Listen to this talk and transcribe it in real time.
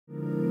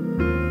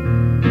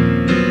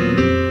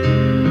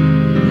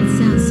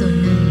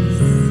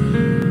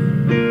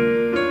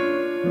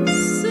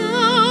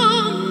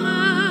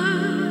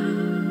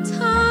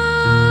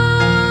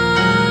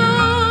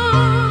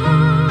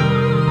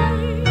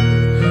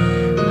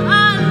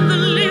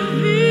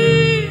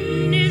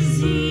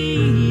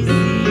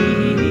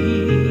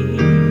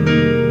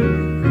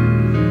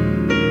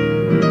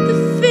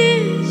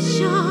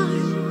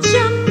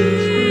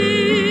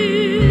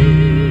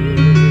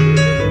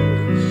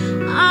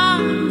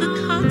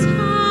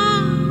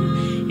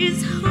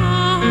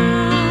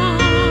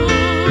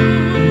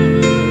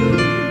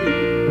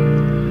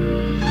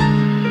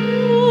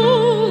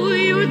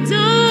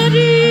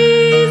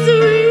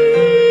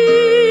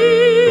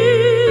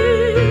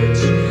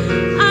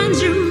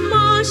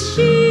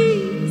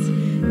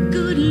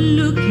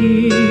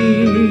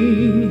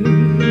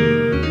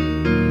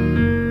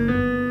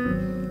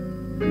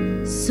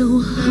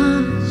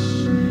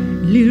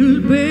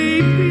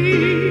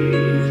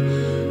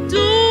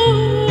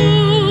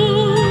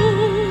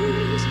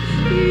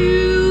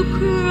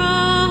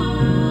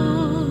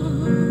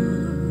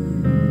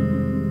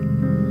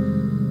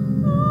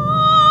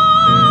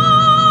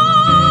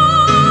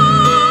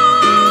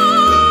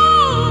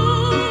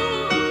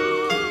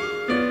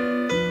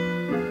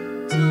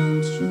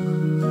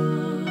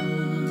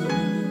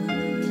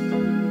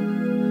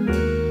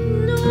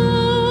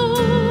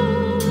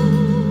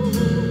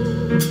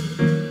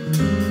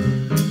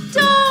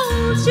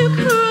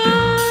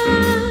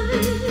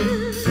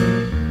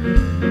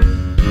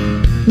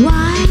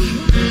Why?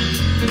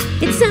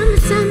 It's summer,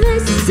 summer,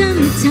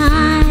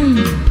 summertime.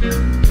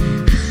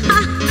 Ha!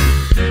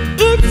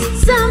 It's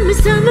summer,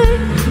 summer,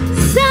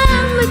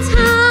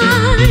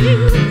 summertime.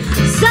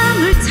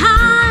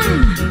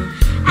 Summertime,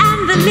 and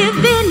the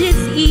living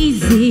is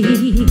easy.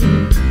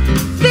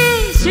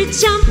 Fish are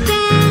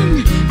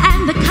jumping,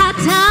 and the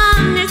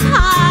cotton is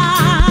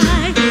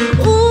high.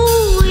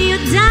 Ooh,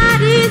 your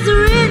daddy's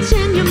rich,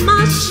 and your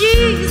ma,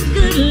 she's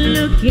good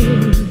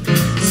looking.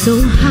 So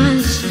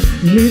hush,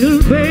 little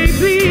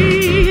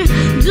baby,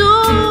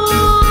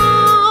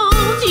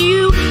 don't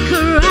you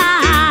cry.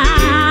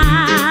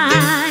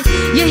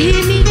 You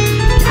hear me?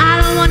 I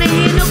don't wanna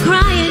hear no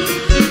crying,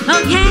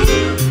 okay?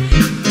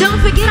 Don't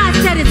forget I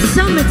said it's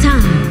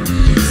summertime.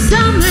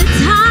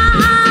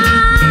 Summertime,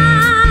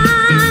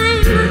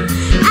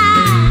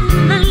 and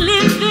the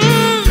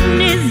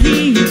living is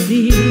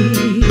easy.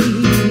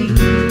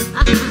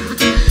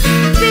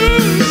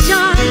 Fish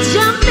are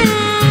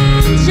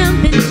jumping,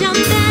 jumping,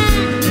 jumping,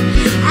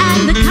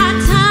 and the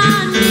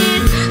cotton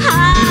is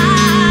high.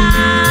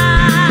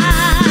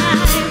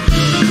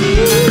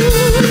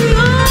 Ooh,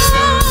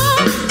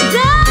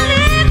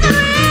 darling,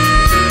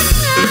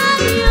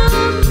 and your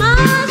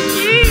mom,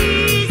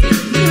 she's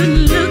good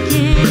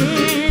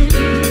looking.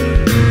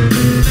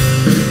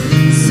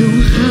 So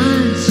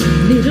hush,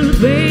 little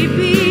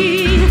baby,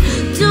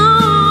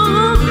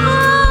 don't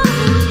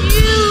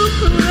you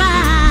cry.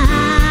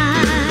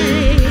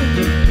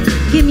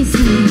 Give me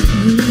some,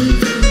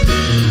 please.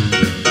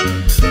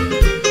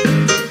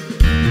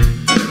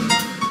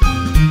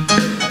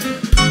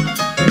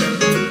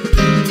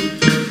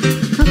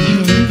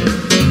 Okay.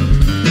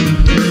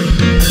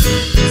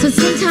 So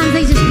sometimes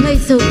they just play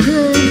so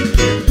good.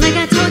 Like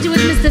I told you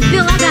with Mr.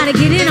 Phil, I gotta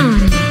get in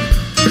on it.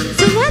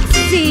 So let's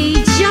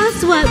see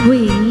just what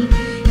we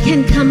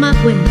can come up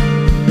with.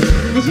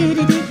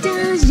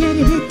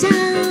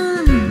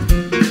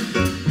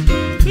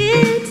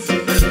 It's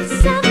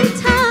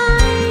summertime.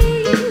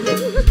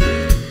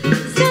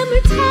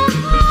 Summertime.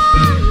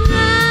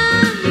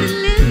 The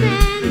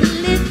living, the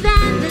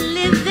living, the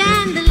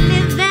living, the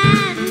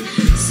living.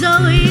 So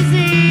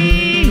easy.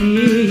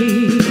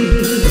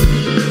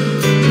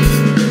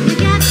 You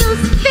got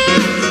those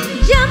fish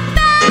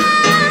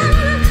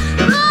jumping.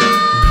 Oh,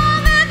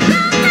 they're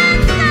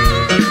jumping so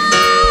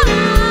high.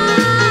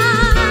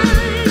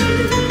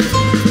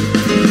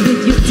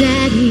 With your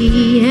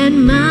daddy and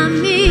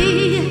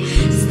mommy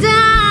standing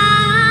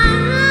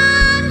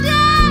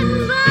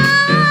by.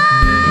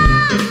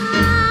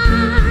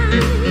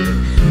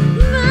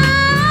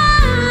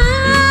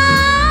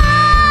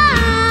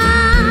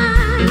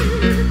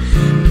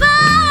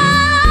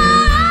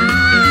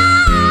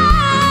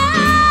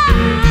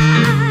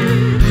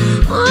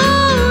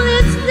 Oh,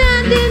 they're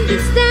standing,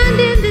 they're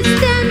standing, they're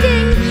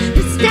standing,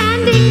 they're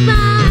standing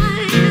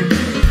by.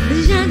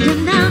 Down, down,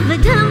 down,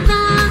 down,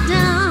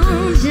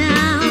 down,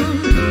 down.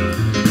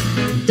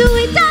 Do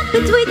we dump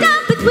it, we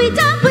dump it, we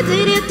dump it, we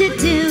do, do,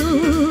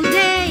 do,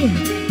 day.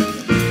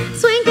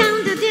 Swing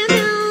down, do, do,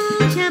 do,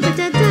 jump it,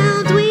 down,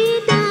 down, we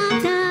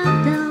down,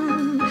 down,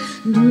 down.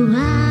 Do I,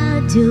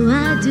 do I,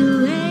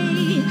 do a,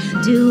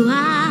 do I,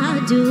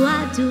 do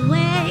I, do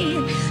a,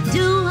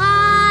 do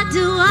I,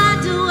 do I,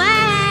 do a.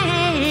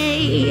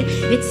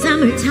 It's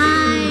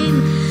summertime,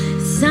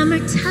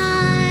 summertime.